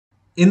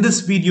In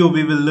this video,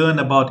 we will learn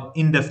about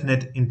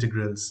indefinite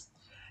integrals.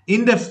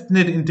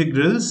 Indefinite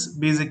integrals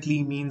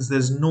basically means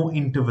there's no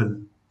interval.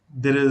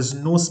 There is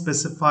no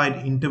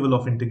specified interval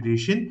of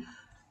integration.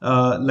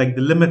 Like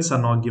the limits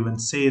are not given.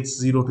 Say it's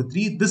 0 to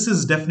 3. This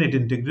is definite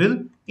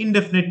integral.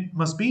 Indefinite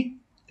must be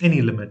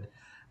any limit.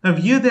 Now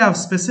here they have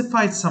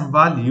specified some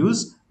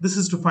values. This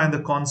is to find the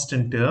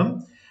constant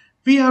term.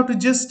 We have to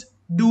just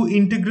do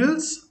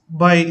integrals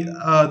by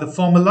the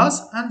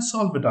formulas and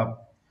solve it up.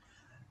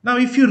 Now,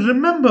 if you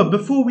remember,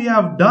 before we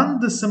have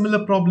done the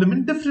similar problem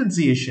in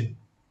differentiation,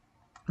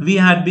 we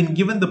had been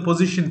given the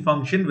position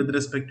function with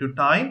respect to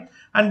time,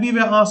 and we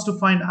were asked to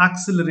find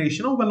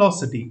acceleration or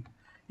velocity.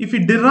 If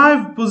we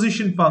derive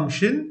position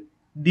function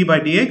d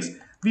by dx,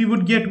 we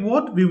would get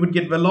what? We would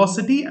get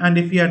velocity, and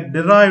if we had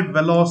derived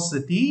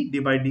velocity d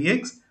by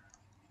dx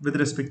with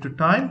respect to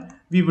time,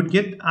 we would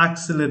get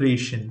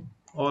acceleration,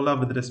 all are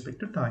with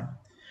respect to time.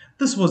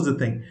 This was the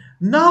thing.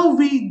 Now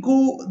we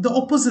go the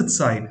opposite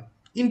side.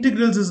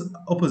 Integrals is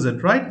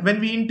opposite, right?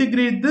 When we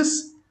integrate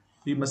this,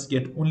 we must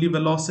get only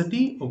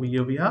velocity. Over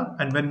here we have.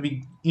 And when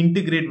we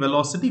integrate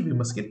velocity, we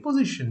must get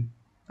position.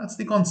 That's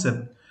the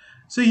concept.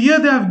 So here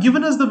they have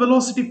given us the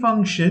velocity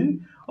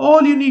function.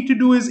 All you need to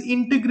do is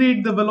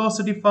integrate the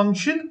velocity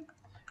function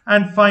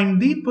and find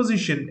the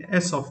position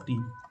s of t.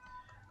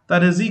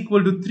 That is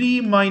equal to 3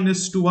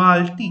 minus 2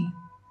 t.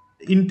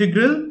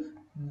 Integral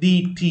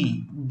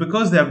dt,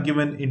 because they have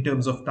given in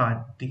terms of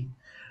time t.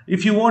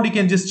 If you want, you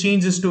can just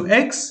change this to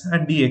x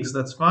and dx,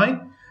 that's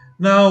fine.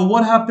 Now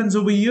what happens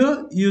over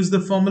here? Use the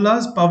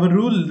formulas, power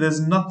rule,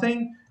 there's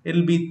nothing,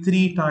 it'll be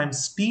 3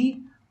 times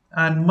t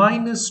and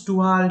minus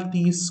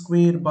 2t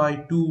squared by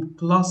 2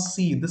 plus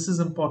c. This is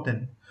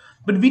important,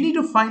 but we need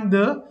to find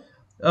the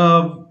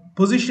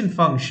position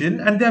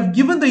function, and they have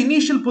given the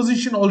initial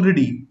position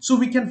already, so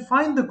we can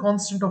find the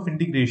constant of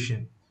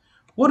integration.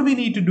 What we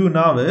need to do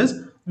now is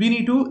we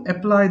need to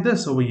apply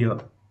this over here,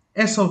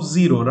 s of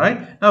 0,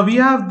 right? Now we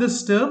have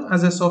this term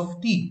as s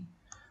of t,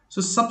 so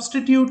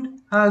substitute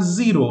as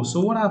 0. So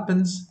what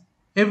happens?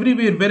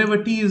 Everywhere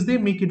wherever t is there,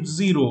 make it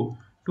 0.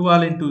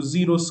 12 into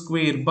 0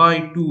 squared by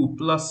 2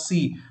 plus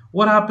c.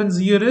 What happens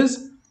here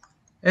is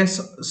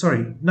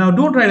now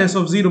don't write s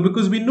of 0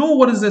 because we know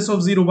what is s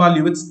of 0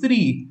 value. It's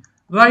 3.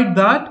 Write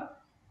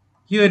that.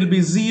 Here it will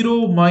be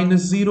 0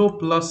 minus 0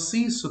 plus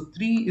c. So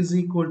 3 is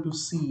equal to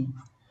c.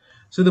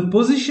 So the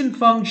position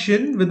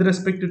function with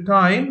respect to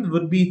time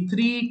would be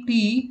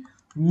 3t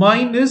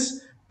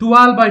minus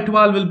 12 by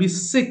 12 will be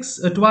 6.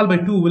 12 by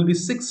 2 will be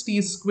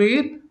 6t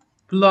squared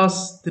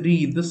plus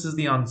 3. This is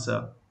the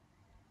answer.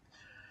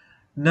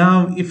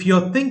 Now, if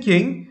you're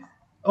thinking,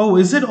 oh,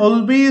 is it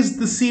always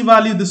the c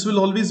value? This will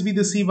always be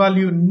the c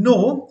value.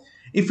 No.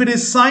 If it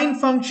is sine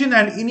function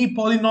and any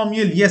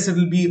polynomial, yes, it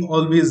will be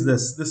always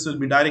this. This will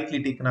be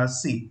directly taken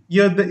as c.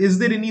 Here, is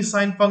there any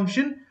sine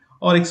function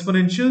or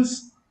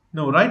exponentials?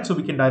 No, right? So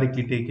we can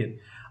directly take it.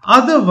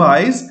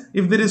 Otherwise,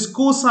 if there is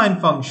cosine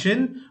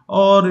function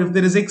or if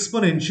there is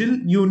exponential,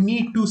 you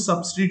need to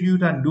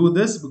substitute and do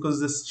this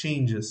because this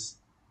changes.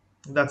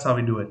 That's how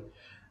we do it.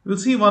 We'll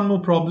see one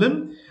more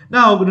problem.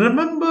 Now,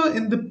 remember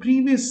in the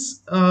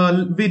previous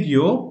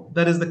video,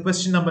 that is the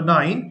question number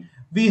 9,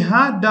 we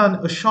had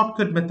done a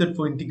shortcut method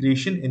for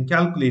integration in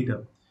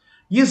calculator.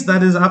 Yes,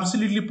 that is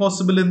absolutely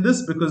possible in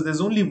this because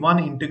there's only one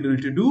integral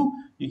to do.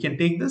 You can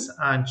take this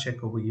and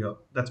check over here.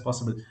 That's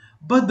possible.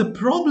 But the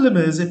problem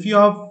is if you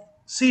have,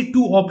 say,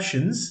 2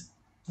 options,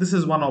 this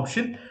is one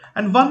option,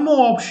 and one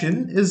more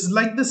option is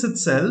like this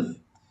itself,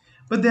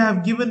 but they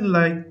have given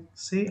like,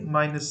 say,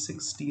 minus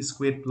 6t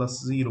squared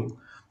plus 0.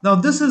 Now,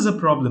 this is a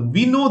problem.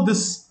 We know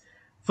this,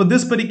 for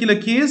this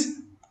particular case,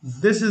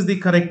 this is the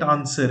correct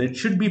answer. It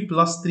should be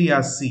plus 3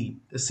 as c.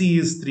 C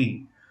is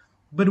 3.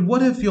 But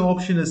what if your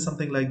option is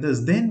something like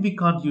this? Then we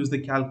can't use the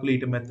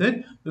calculator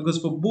method because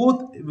for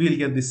both we'll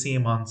get the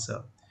same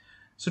answer.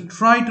 So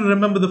try to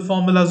remember the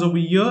formulas over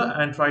here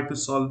and try to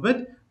solve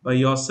it by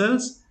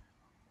yourselves.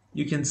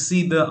 You can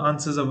see the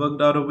answers are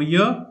worked out over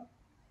here.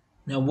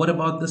 Now what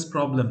about this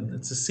problem?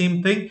 It's the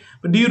same thing.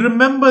 But do you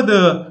remember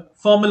the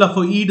formula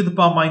for e to the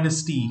power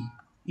minus t?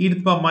 E to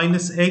the power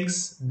minus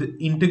x, the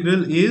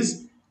integral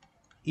is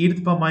e to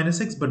the power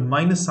minus x, but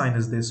minus sign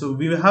is there. So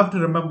we will have to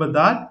remember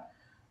that.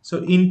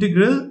 So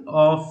integral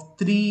of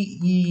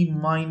 3e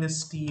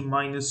minus t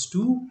minus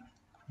 2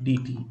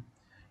 dt.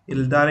 It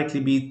will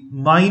directly be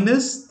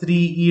minus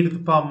 3e to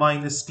the power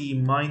minus t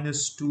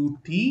minus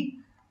 2t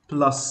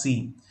plus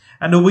c.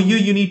 And over here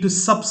you need to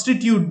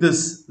substitute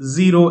this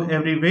 0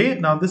 everywhere.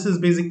 Now this is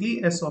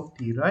basically s of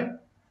t, right?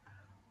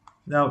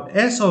 Now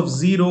s of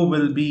 0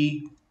 will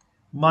be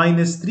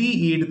minus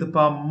 3e to the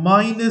power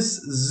minus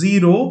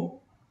 0.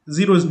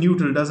 0 is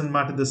neutral, doesn't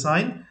matter the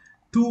sign.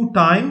 2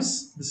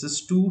 times, this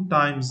is 2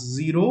 times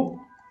 0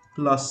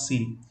 plus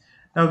c.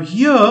 Now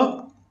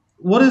here,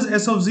 what is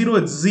s of 0?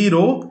 It's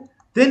 0.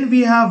 Then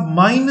we have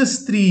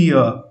minus 3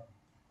 here.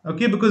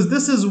 Okay, because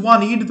this is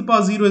 1. E to the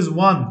power 0 is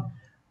 1.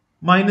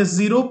 Minus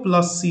 0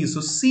 plus c. So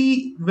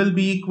c will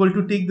be equal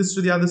to, take this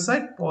to the other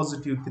side,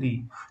 positive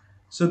 3.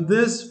 So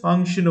this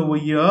function over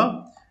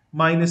here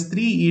minus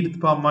 3 e to the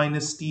power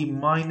minus t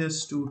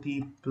minus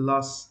 2t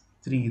plus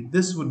 3.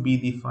 This would be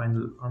the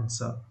final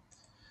answer.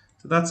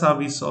 So that's how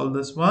we solve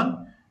this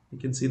one. You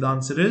can see the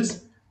answer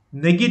is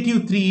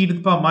negative 3 e to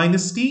the power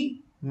minus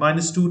t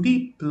minus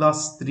 2t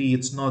plus 3.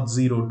 It's not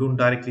 0. Don't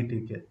directly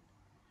take it.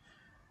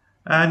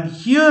 And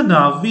here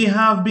now we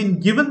have been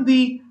given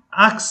the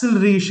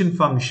acceleration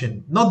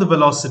function, not the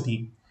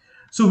velocity.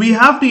 So we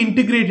have to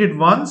integrate it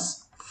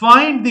once,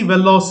 find the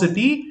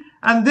velocity,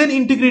 and then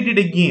integrate it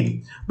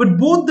again. But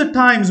both the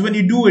times when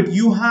you do it,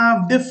 you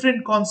have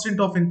different constant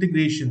of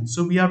integration.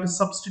 So we have to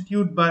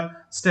substitute by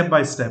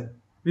step.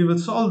 We will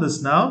solve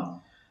this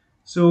now.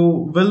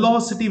 So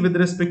velocity with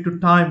respect to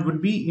time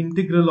would be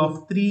integral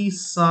of 3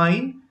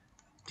 sine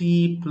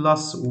t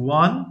plus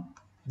 1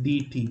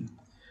 dt.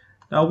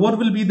 Now, what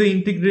will be the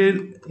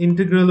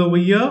integral over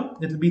here?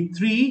 It will be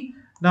 3.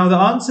 Now, the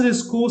answer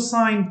is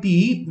cosine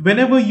t.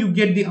 Whenever you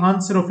get the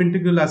answer of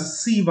integral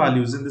as c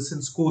values, in the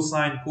sense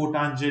cosine,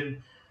 cotangent,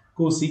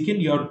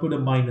 cosecant, you have to put a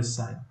minus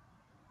sign.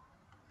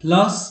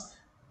 Plus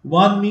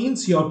 1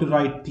 means you have to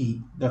write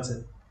t. That's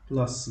it.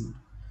 Plus c.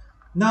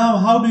 Now,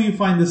 how do you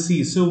find the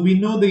c? So, we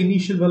know the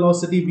initial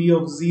velocity v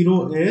of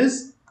 0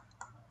 is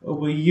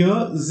over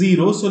here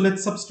 0. So,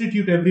 let's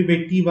substitute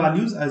everywhere t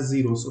values as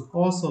 0. So,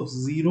 cos of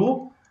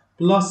 0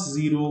 plus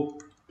 0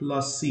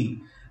 plus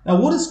c. Now,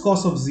 what is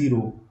cos of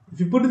 0? If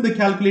you put in the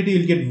calculator,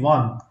 you'll get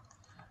 1.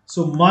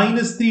 So,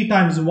 minus 3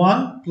 times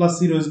 1 plus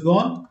 0 is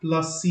gone.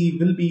 Plus c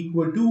will be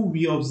equal to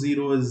v of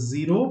 0 is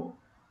 0.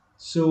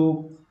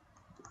 So,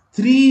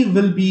 3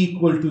 will be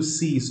equal to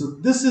c. So,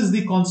 this is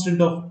the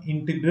constant of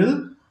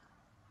integral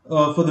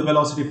for the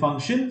velocity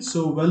function.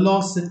 So,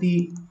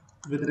 velocity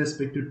with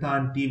respect to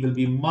time t will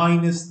be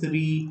minus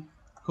 3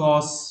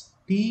 cos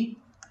t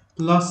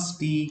plus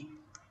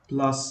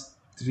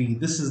 3.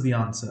 This is the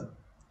answer.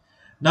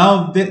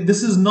 Now,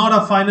 this is not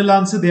a final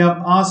answer. They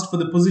have asked for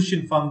the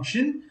position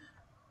function.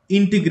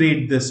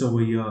 Integrate this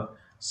over here.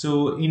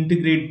 So,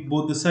 integrate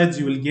both the sides,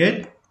 you will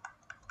get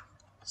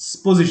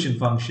position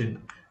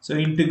function. So,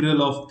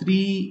 integral of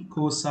 3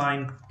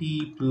 cosine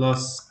t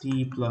plus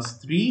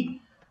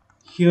 3.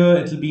 Here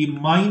it will be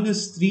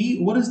minus 3.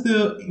 What is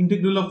the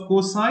integral of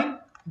cosine?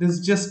 It is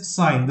just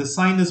sine. The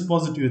sign is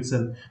positive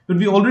itself. But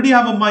we already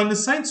have a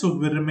minus sign, so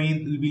we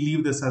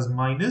leave this as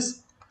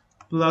minus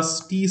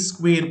plus t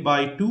squared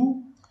by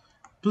 2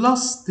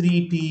 plus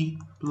 3t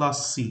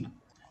plus c.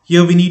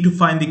 Here we need to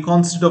find the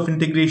constant of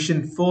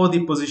integration for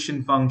the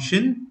position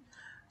function.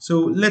 So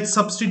let's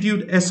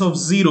substitute s of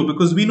 0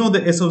 because we know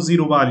the s of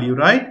 0 value,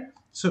 right?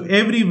 So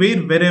everywhere,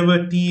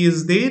 wherever t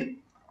is there,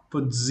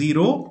 put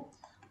 0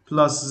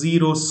 plus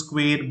 0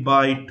 squared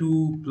by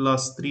 2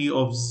 plus 3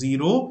 of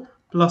 0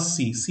 plus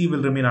c. C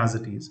will remain as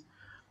it is.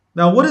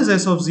 Now what is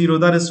s of 0?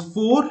 That is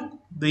 4,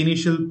 the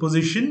initial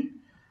position,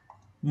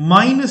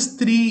 minus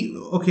 3.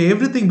 Okay,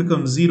 everything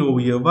becomes 0 over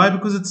here. Why?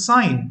 Because it's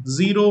sine.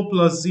 0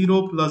 plus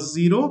 0 plus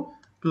 0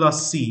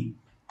 plus c.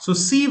 So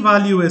c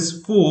value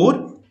is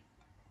 4.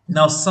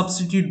 Now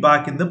substitute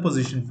back in the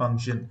position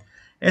function.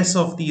 S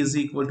of t is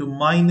equal to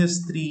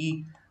minus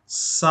 3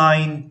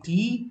 sine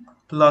t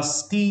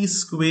plus t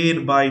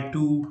squared by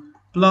 2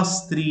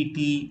 plus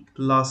 3t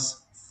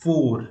plus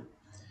 4.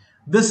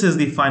 This is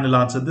the final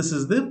answer. This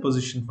is the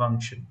position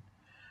function.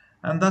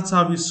 And that's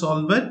how we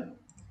solve it.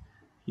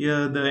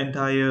 Here the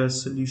entire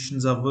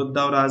solutions are worked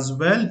out as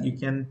well. You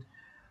can,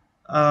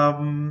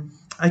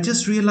 I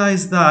just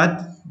realized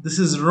that this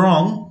is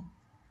wrong.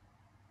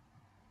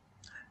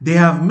 They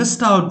have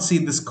missed out, see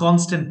this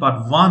constant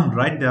part 1,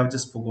 right? They have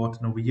just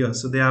forgotten over here.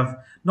 So they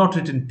have not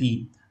written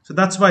t. So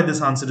that's why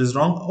this answer is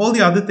wrong. All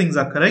the other things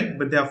are correct,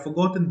 but they have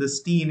forgotten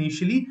this t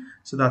initially.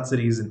 So that's the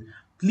reason.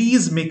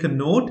 Please make a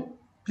note.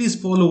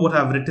 Please follow what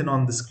I've written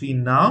on the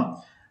screen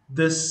now.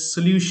 This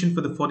solution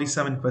for the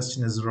 47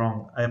 question is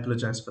wrong. I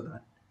apologize for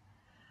that.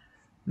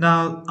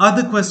 Now,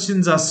 other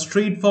questions are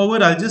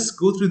straightforward. I'll just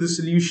go through the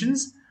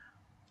solutions.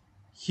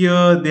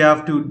 Here they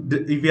have to,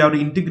 if you have to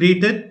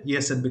integrate it,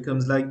 yes, it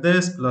becomes like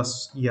this,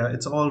 plus, yeah,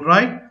 it's all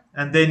right.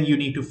 And then you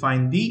need to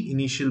find the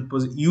initial,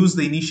 use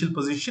the initial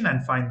position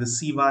and find the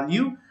c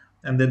value,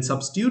 and then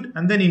substitute,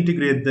 and then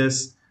integrate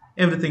this.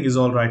 Everything is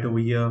all right over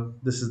here.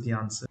 This is the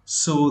answer.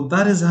 So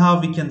that is how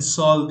we can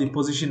solve the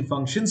position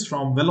functions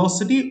from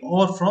velocity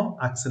or from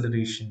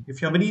acceleration.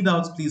 If you have any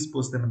doubts, please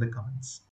post them in the comments.